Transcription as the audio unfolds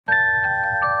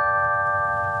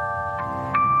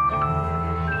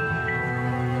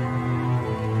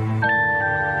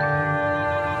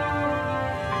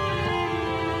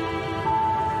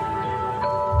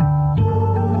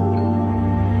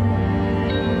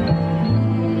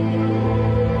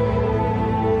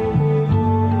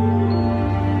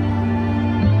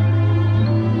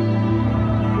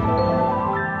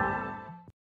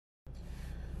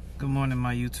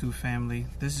T.W.T.N.E family.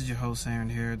 This is your host Aaron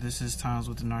here. This is Times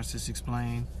with the Narcissist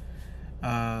Explained.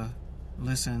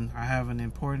 Listen, I have an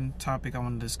important topic I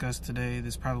want to discuss today.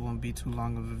 This probably won't be too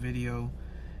long of a video.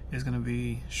 It's going to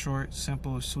be short,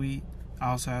 simple, sweet. I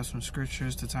also have some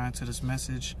scriptures to tie into this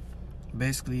message.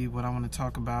 Basically, what I want to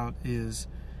talk about is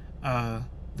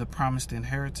the promised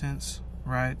inheritance,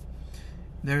 right?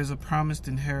 There's a promised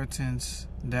inheritance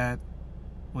that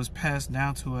was passed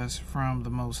down to us from the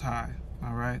Most High,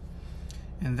 all right?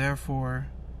 And therefore,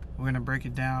 we're going to break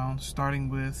it down, starting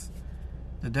with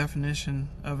the definition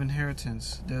of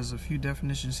inheritance. There's a few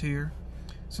definitions here,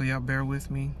 so y'all bear with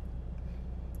me.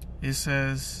 It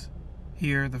says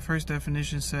here, the first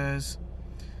definition says,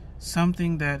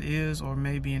 something that is or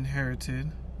may be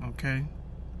inherited, okay?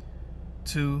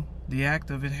 2, the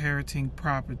act of inheriting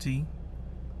property.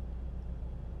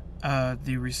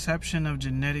 The reception of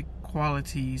genetic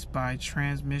qualities by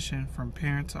transmission from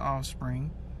parent to offspring.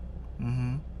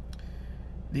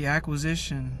 The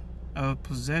acquisition of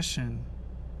possession,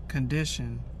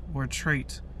 condition, or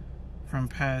trait from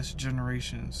past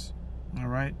generations. All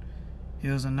right.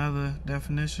 Here's another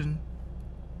definition.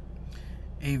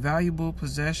 A valuable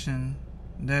possession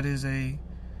that is a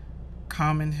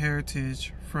common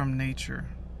heritage from nature.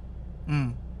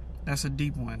 That's a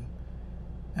deep one.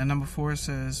 And number 4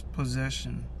 says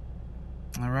possession.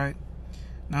 All right.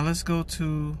 Now let's go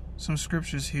to some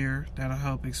scriptures here that'll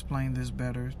help explain this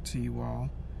better to you all.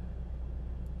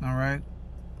 All right.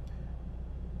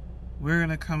 We're going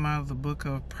to come out of the book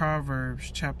of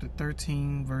Proverbs, chapter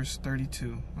 13, verse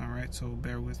 32. All right. So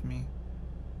bear with me.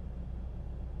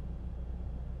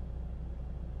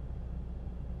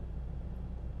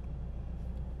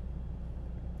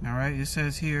 All right. It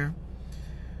says here,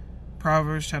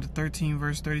 Proverbs chapter 13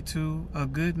 verse 32, a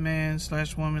good man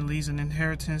 / woman leaves an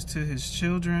inheritance to his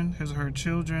children, his or her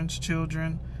children's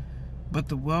children, but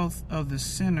the wealth of the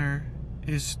sinner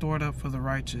is stored up for the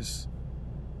righteous.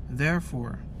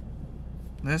 Therefore,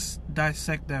 let's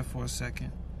dissect that for a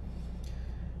second.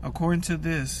 According to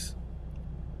this,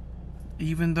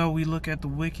 even though we look at the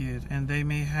wicked and they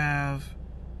may have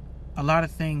a lot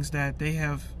of things that they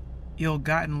have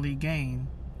ill-gottenly gained,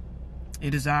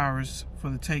 it is ours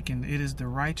for the taking. It is the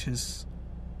righteous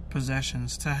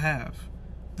possessions to have.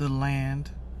 The land,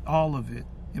 all of it,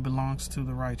 it belongs to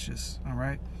the righteous. All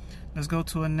right. Let's go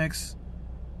to a next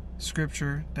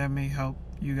scripture that may help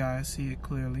you guys see it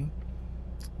clearly.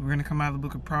 We're going to come out of the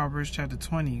book of Proverbs, chapter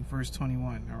 20, verse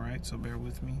 21. All right. So bear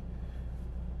with me.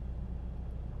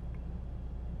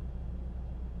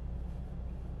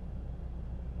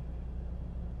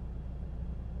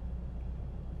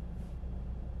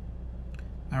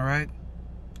 All right.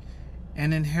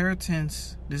 An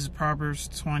inheritance, this is Proverbs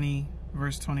 20,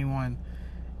 verse 21.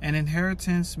 An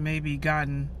inheritance may be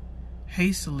gotten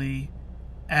hastily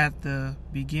at the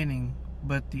beginning,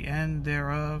 but the end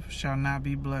thereof shall not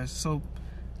be blessed. So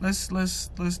let's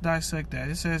dissect that.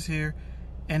 It says here,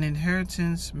 an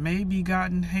inheritance may be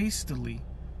gotten hastily.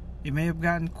 It may have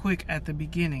gotten quick at the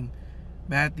beginning,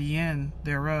 but at the end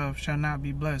thereof shall not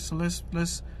be blessed. So let's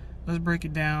break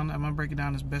it down. I'm gonna break it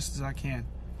down as best as I can.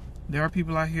 There are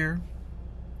people out here,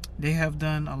 they have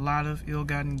done a lot of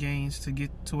ill-gotten gains to get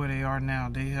to where they are now.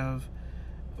 They have,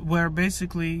 where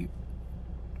basically,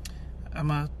 I'm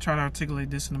going to try to articulate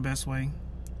this in the best way.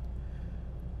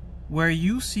 Where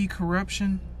you see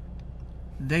corruption,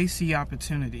 they see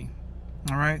opportunity.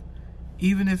 All right?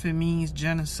 Even if it means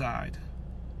genocide,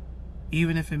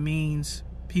 even if it means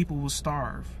people will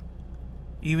starve,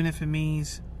 even if it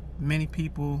means many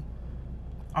people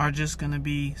are just going to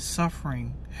be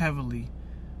suffering heavily.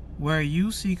 Where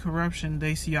you see corruption,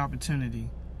 they see opportunity,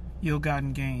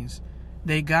 ill-gotten gains.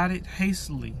 They got it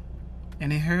hastily.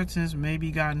 An inheritance may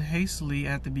be gotten hastily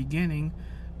at the beginning,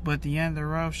 but the end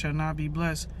thereof shall not be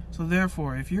blessed. So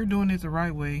therefore, if you're doing it the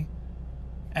right way,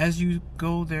 as you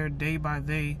go there day by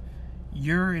day,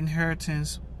 your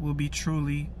inheritance will be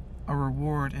truly a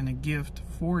reward and a gift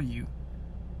for you.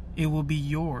 It will be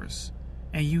yours.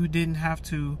 And you didn't have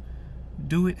to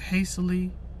do it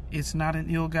hastily. It's not an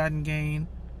ill-gotten gain.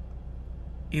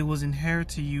 It was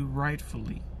inherited to you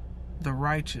rightfully. The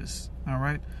righteous. All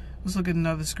right. Let's look at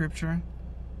another scripture.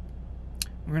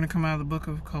 We're going to come out of the book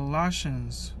of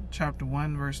Colossians, chapter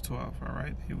 1, verse 12. All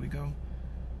right. Here we go.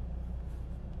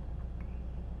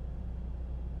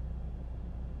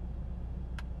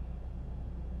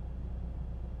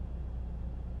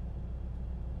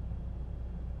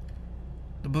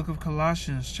 The book of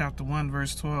Colossians, chapter 1,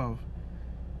 verse 12.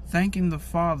 Thanking the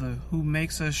Father who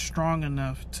makes us strong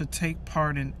enough to take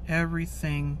part in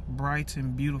everything bright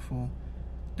and beautiful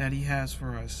that He has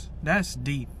for us. That's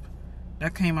deep.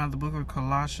 That came out of the book of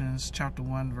Colossians, chapter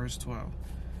 1, verse 12.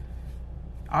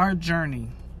 Our journey,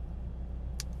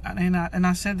 and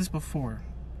I said this before,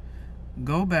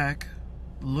 go back,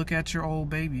 look at your old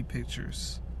baby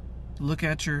pictures, look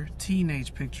at your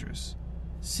teenage pictures,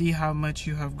 see how much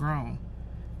you have grown.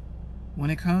 When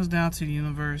it comes down to the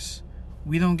universe,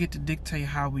 we don't get to dictate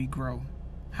how we grow.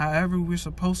 However we're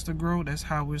supposed to grow, that's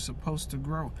how we're supposed to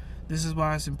grow. This is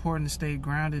why it's important to stay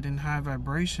grounded in high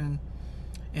vibration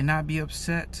and not be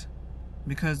upset,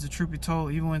 because the truth be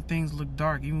told, even when things look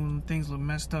dark, even when things look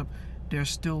messed up, there's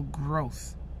still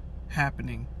growth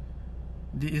happening.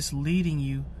 It's leading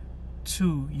you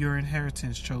to your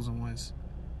inheritance, chosen ones.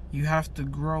 You have to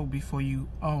grow before you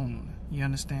own. You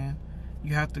understand?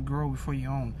 You have to grow before you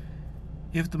own.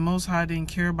 If the Most High didn't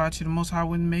care about you, the Most High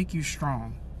wouldn't make you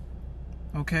strong.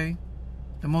 Okay?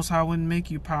 The Most High wouldn't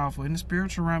make you powerful. In the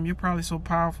spiritual realm, you're probably so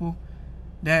powerful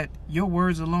that your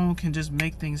words alone can just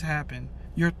make things happen.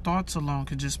 Your thoughts alone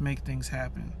could just make things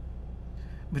happen.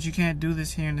 But you can't do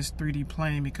this here in this 3D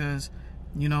plane because,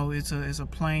 you know, it's a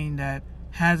plane that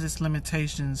has its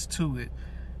limitations to it.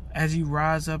 As you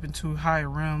rise up into higher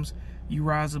realms, you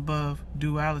rise above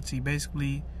duality,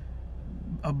 basically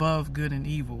above good and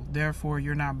evil. Therefore,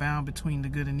 you're not bound between the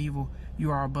good and evil.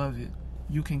 You are above it.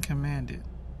 You can command it.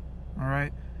 All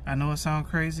right? I know it sounds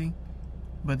crazy,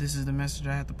 but this is the message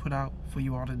I have to put out for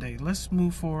you all today. Let's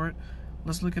move forward.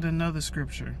 Let's look at another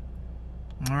scripture.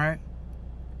 All right?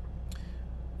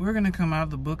 We're going to come out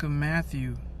of the book of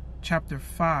Matthew, chapter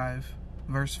 5,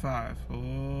 verse 5.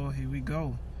 Oh, here we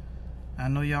go. I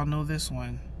know y'all know this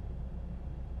one.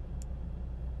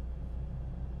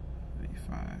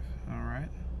 5. All right.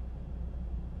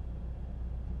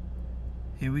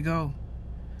 Here we go.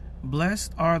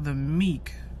 Blessed are the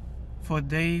meek, for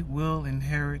they will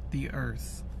inherit the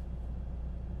earth.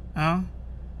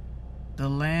 The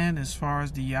land, as far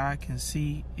as the eye can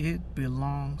see, it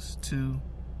belongs to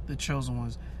the chosen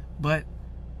ones. But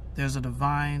there's a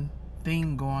divine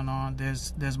thing going on.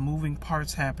 There's moving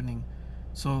parts happening.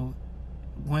 So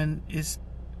when it's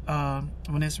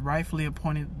rightfully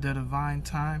appointed the divine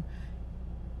time,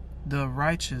 the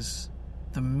righteous,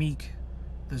 the meek,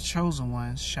 the chosen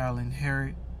ones shall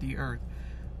inherit the earth.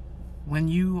 When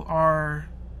you are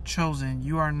chosen,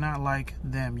 you are not like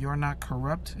them. You are not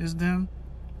corrupt as them.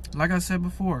 Like I said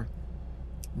before,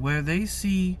 where you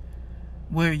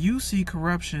see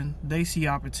corruption, they see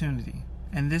opportunity.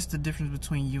 And this is the difference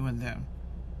between you and them.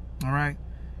 All right?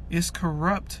 It's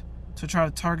corrupt to try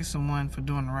to target someone for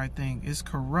doing the right thing. It's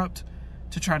corrupt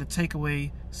to try to take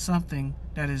away something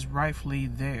that is rightfully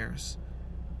theirs.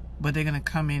 But they're going to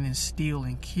come in and steal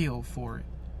and kill for it.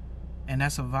 And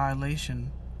that's a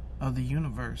violation of the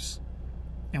universe.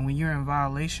 And when you're in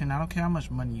violation, I don't care how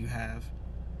much money you have.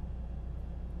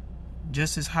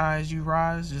 Just as high as you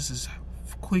rise, just as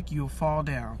quick you'll fall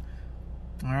down.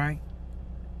 All right?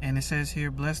 And it says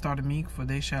here, blessed are the meek, for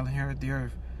they shall inherit the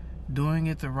earth. Doing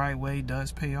it the right way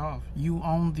does pay off. You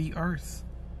own the earth.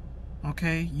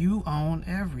 Okay? You own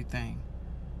everything.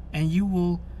 And you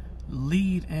will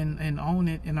lead and own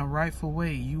it in a rightful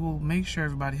way. You will make sure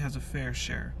everybody has a fair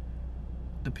share.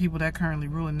 The people that currently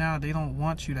rule it now, they don't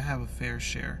want you to have a fair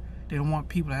share. They don't want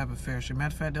people to have a fair share.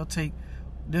 Matter of fact, they'll take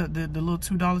the little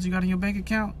 $2 you got in your bank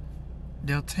account.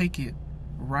 They'll take it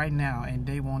right now, and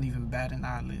they won't even bat an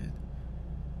eyelid.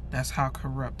 That's how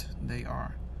corrupt they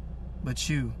are. But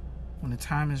you, when the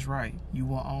time is right, you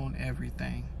will own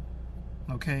everything.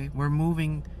 Okay? We're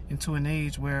moving into an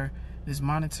age where this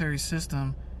monetary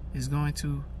system is going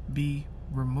to be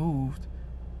removed,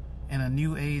 and a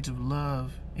new age of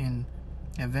love and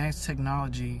advanced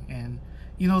technology. And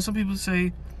some people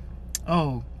say,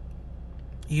 oh,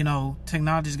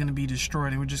 technology is going to be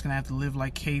destroyed and we're just going to have to live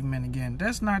like cavemen again.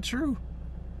 That's not true.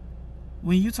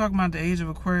 When you're talking about the age of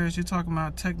Aquarius, you're talking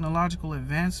about technological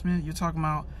advancement. You're talking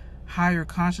about higher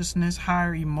consciousness,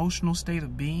 higher emotional state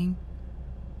of being.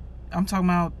 I'm talking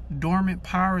about dormant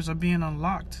powers are being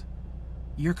unlocked.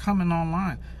 You're coming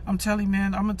online. I'm telling you,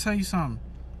 man, I'm going to tell you something.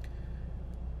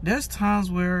 There's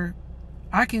times where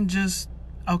I can just,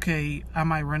 okay, I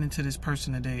might run into this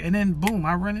person today. And then, boom,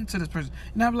 I run into this person.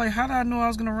 And I'm like, how did I know I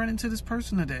was going to run into this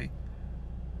person today?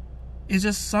 It's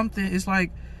just something. It's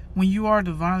like when you are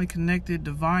divinely connected,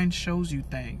 divine shows you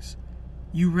things.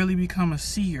 You really become a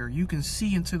seer. You can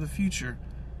see into the future.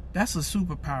 That's a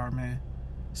superpower, man.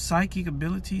 Psychic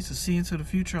abilities to see into the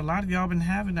future. A lot of y'all been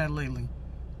having that lately.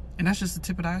 And that's just the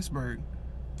tip of the iceberg.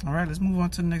 All right, let's move on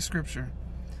to the next scripture.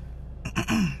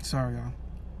 Sorry, y'all.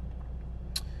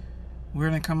 We're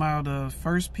going to come out of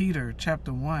 1 Peter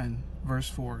chapter 1, verse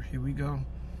 4. Here we go.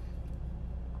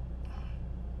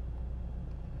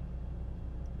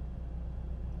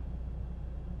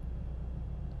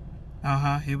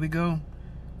 Here we go.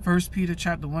 1 Peter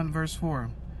chapter 1 verse 4.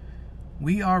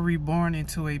 We are reborn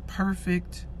into a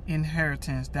perfect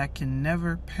inheritance that can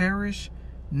never perish,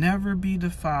 never be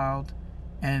defiled,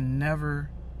 and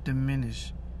never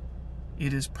diminish.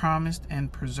 It is promised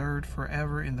and preserved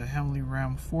forever in the heavenly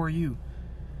realm for you.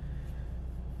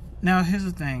 Now, here's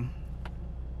the thing.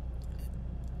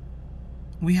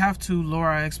 We have to lower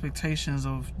our expectations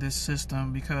of this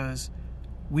system, because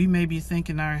we may be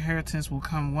thinking our inheritance will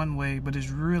come one way, but it's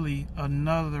really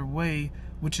another way,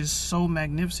 which is so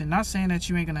magnificent. Not saying that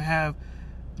you ain't gonna have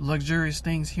luxurious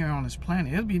things here on this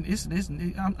planet.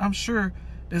 I'm sure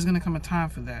there's gonna come a time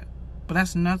for that, but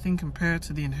that's nothing compared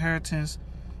to the inheritance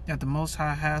that the Most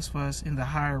High has for us in the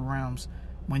higher realms.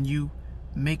 When you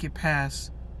make it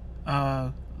past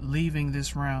leaving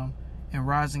this realm and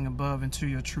rising above into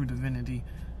your true divinity,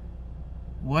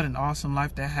 what an awesome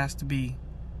life that has to be.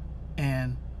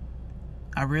 And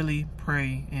I really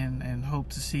pray and hope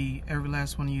to see every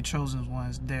last one of you chosen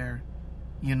ones there,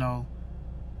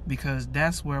 because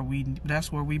that's where we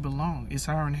belong. It's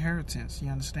our inheritance. You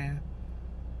understand?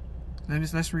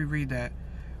 Let's reread that.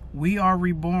 We are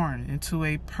reborn into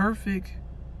a perfect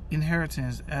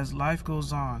inheritance. As life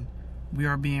goes on, we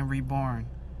are being reborn.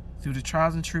 Through the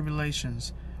trials and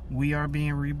tribulations, we are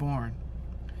being reborn.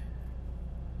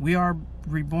 We are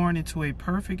reborn into a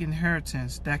perfect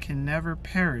inheritance that can never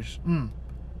perish.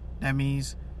 That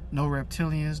means no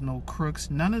reptilians, no crooks,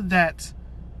 none of that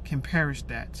can perish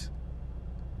that.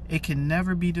 It can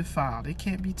never be defiled. It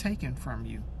can't be taken from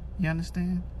you. You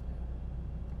understand?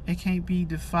 It can't be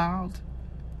defiled.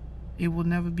 It will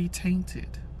never be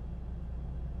tainted.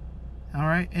 All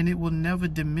right? And it will never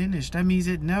diminish. That means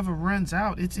it never runs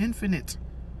out. It's infinite.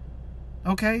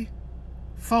 Okay?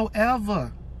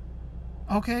 Forever.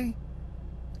 Okay?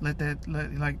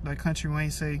 Like Country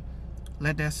Wayne say,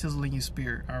 let that sizzle in your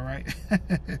spirit. All right?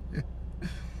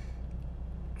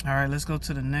 All right, let's go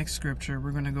to the next scripture.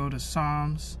 We're going to go to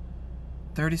Psalms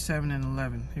 37 and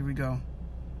 11. Here we go.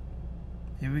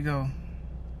 Here we go.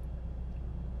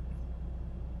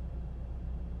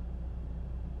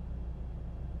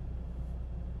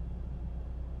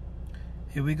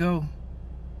 Here we go.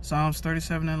 Psalms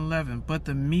 37 and 11. But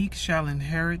the meek shall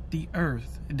inherit the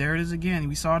earth. There it is again.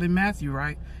 We saw it in Matthew,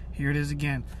 right? Here it is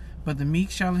again. But the meek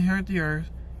shall inherit the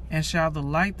earth, and shall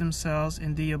delight themselves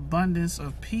in the abundance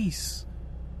of peace.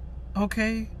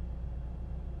 Okay?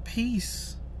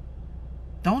 Peace.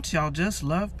 Don't y'all just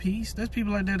love peace? There's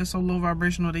people like that that's so low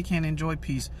vibrational they can't enjoy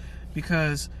peace.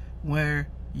 Because where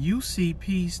you see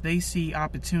peace, they see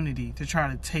opportunity to try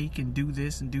to take and do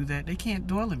this and do that. They can't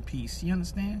dwell in peace. You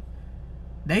understand?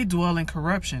 They dwell in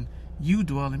corruption. You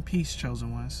dwell in peace,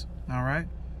 chosen ones. All right?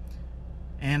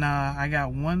 And I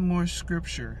got one more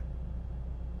scripture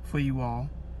for you all.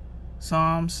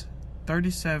 Psalms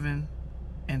 37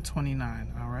 and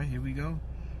 29. All right, here we go.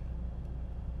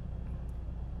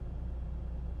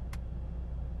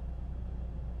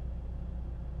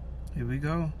 Here we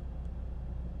go.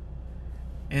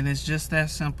 And it's just that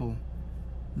simple.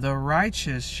 The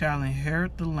righteous shall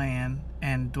inherit the land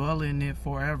and dwell in it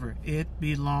forever. It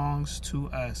belongs to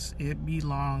us. It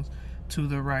belongs to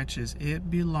the righteous.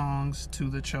 It belongs to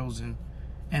the chosen.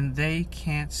 And they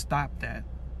can't stop that.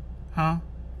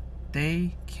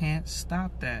 They can't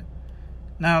stop that.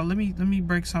 Now let me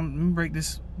break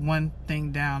this one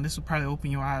thing down. This will probably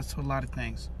open your eyes to a lot of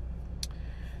things.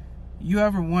 You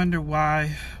ever wonder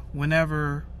why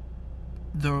whenever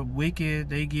the wicked,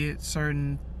 they get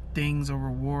certain things or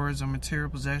rewards or material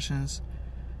possessions,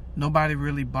 nobody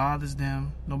really bothers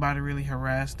them, nobody really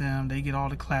harasses them, they get all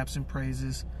the claps and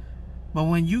praises? But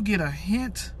when you get a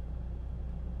hint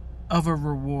of a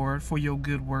reward for your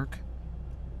good work,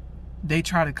 they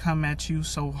try to come at you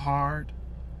so hard.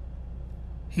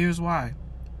 Here's why.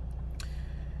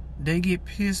 They get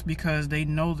pissed because they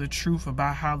know the truth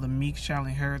about how the meek shall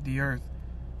inherit the earth.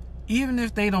 Even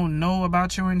if they don't know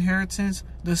about your inheritance,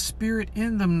 the spirit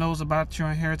in them knows about your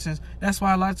inheritance. That's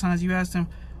why a lot of times you ask them,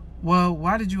 well,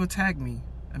 why did you attack me?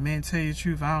 I mean, tell you the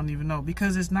truth, I don't even know.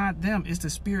 Because it's not them, it's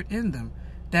the spirit in them.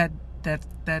 That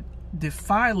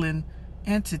defiling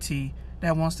entity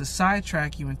that wants to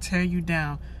sidetrack you and tear you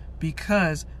down,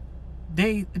 because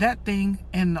that thing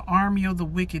and the army of the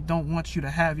wicked don't want you to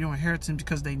have your inheritance,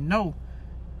 because they know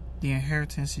the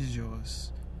inheritance is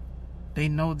yours. They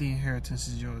know the inheritance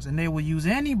is yours, and they will use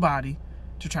anybody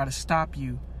to try to stop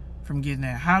you from getting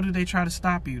that. How do they try to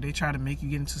stop you? They try to make you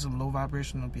get into some low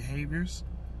vibrational behaviors,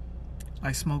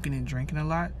 like smoking and drinking a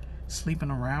lot,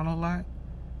 sleeping around a lot,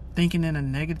 thinking in a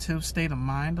negative state of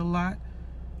mind a lot.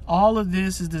 All of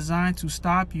this is designed to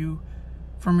stop you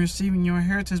from receiving your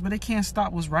inheritance, but they can't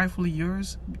stop what's rightfully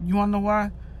yours. You want to know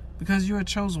why? because you're a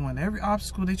chosen one. Every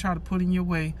obstacle they try to put in your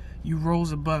way, you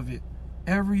rose above it.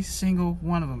 Every single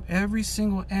one of them, every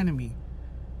single enemy,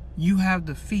 you have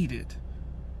defeated.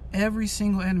 Every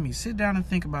single enemy. Sit down and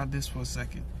think about this for a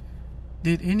second.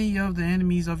 Did any of the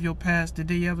enemies of your past, did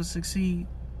they ever succeed?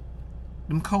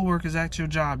 Them co-workers at your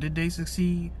job, did they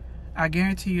succeed? I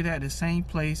guarantee you that the same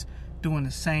place, doing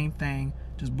the same thing,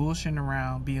 just bullshitting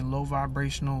around, being low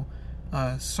vibrational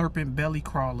serpent belly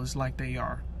crawlers like they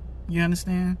are. You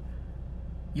understand?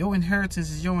 Your inheritance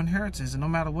is your inheritance, and no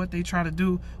matter what they try to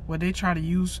do, what they try to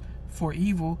use for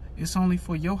evil, it's only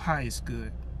for your highest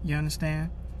good. You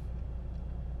understand?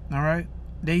 All right?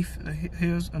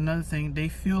 Here's another thing. They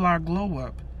feel our glow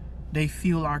up. They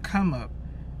feel our come up.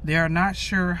 They are not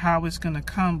sure how it's going to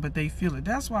come, but they feel it.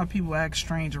 That's why people act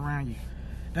strange around you.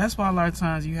 That's why a lot of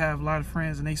times you have a lot of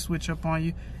friends and they switch up on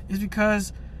you. It's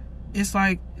because it's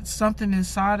like something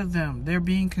inside of them. They're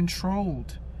being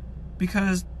controlled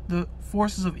because the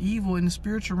forces of evil in the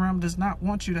spiritual realm does not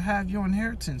want you to have your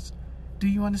inheritance. Do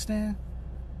you understand?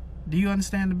 Do you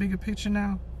understand the bigger picture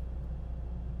now?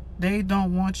 They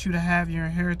don't want you to have your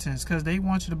inheritance because they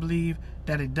want you to believe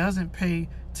that it doesn't pay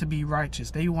to be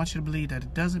righteous. They want you to believe that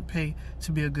it doesn't pay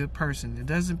to be a good person. It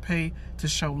doesn't pay to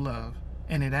show love.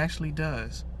 And it actually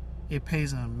does. It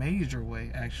pays in a major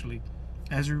way, actually.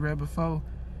 As we read before,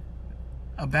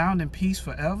 abound in peace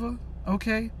forever,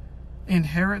 okay?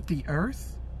 Inherit the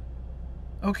earth,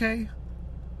 okay?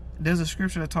 There's a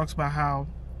scripture that talks about how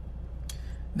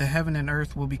the heaven and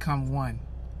earth will become one.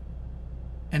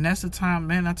 And that's the time,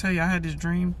 man, I tell you, I had this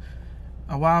dream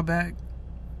a while back.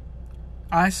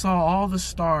 I saw all the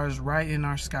stars right in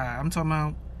our sky. I'm talking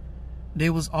about they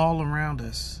was all around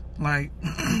us. Like,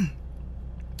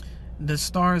 the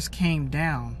stars came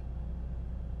down,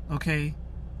 okay?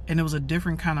 And it was a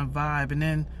different kind of vibe. And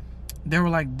then there were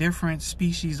like different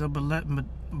species of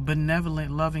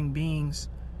benevolent, loving beings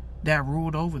that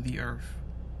ruled over the earth,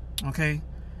 okay?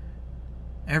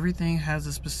 Everything has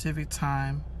a specific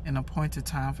time, an appointed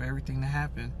time for everything to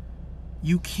happen.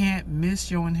 You can't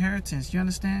miss your inheritance. You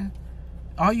understand?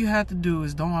 All you have to do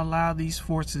is don't allow these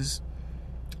forces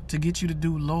to get you to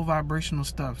do low vibrational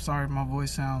stuff. Sorry if my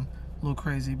voice sounds a little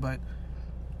crazy, but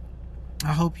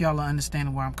I hope y'all are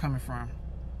understanding where I'm coming from.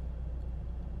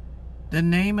 The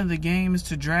name of the game is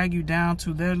to drag you down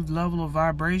to their level of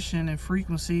vibration and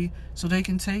frequency so they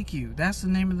can take you. That's the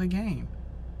name of the game.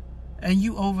 And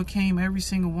you overcame every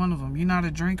single one of them. You're not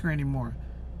a drinker anymore.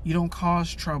 You don't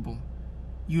cause trouble.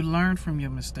 You learn from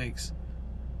your mistakes.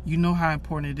 You know how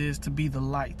important it is to be the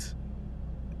light.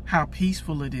 How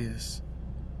peaceful it is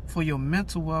for your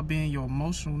mental well-being, your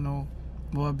emotional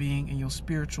well-being, and your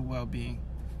spiritual well-being.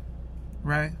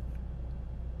 Right?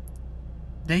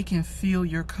 They can feel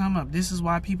your come up. This is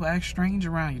why people act strange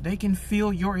around you. They can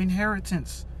feel your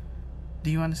inheritance.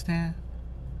 Do you understand?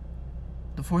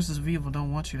 The forces of evil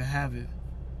don't want you to have it.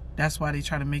 That's why they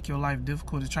try to make your life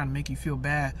difficult. They try to make you feel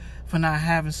bad for not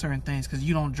having certain things because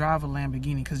you don't drive a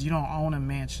Lamborghini, because you don't own a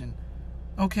mansion.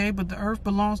 Okay, but the earth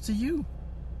belongs to you.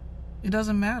 It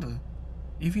doesn't matter.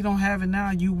 If you don't have it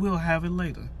now, you will have it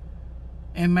later.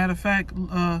 And matter of fact,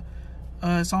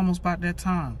 it's almost about that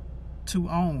time to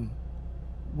own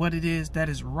what it is that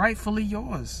is rightfully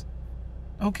yours.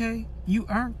 Okay? You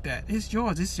earned that. It's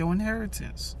yours. It's your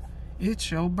inheritance. It's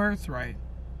your birthright.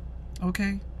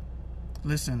 Okay?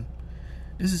 Listen,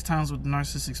 this is Times with the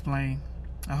Narcissist Explained.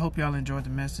 I hope y'all enjoyed the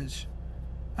message.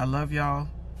 I love y'all.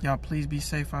 Y'all please be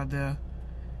safe out there.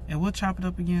 And we'll chop it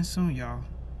up again soon, y'all.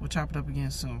 We'll chop it up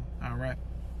again soon. All right?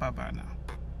 Bye-bye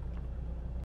now.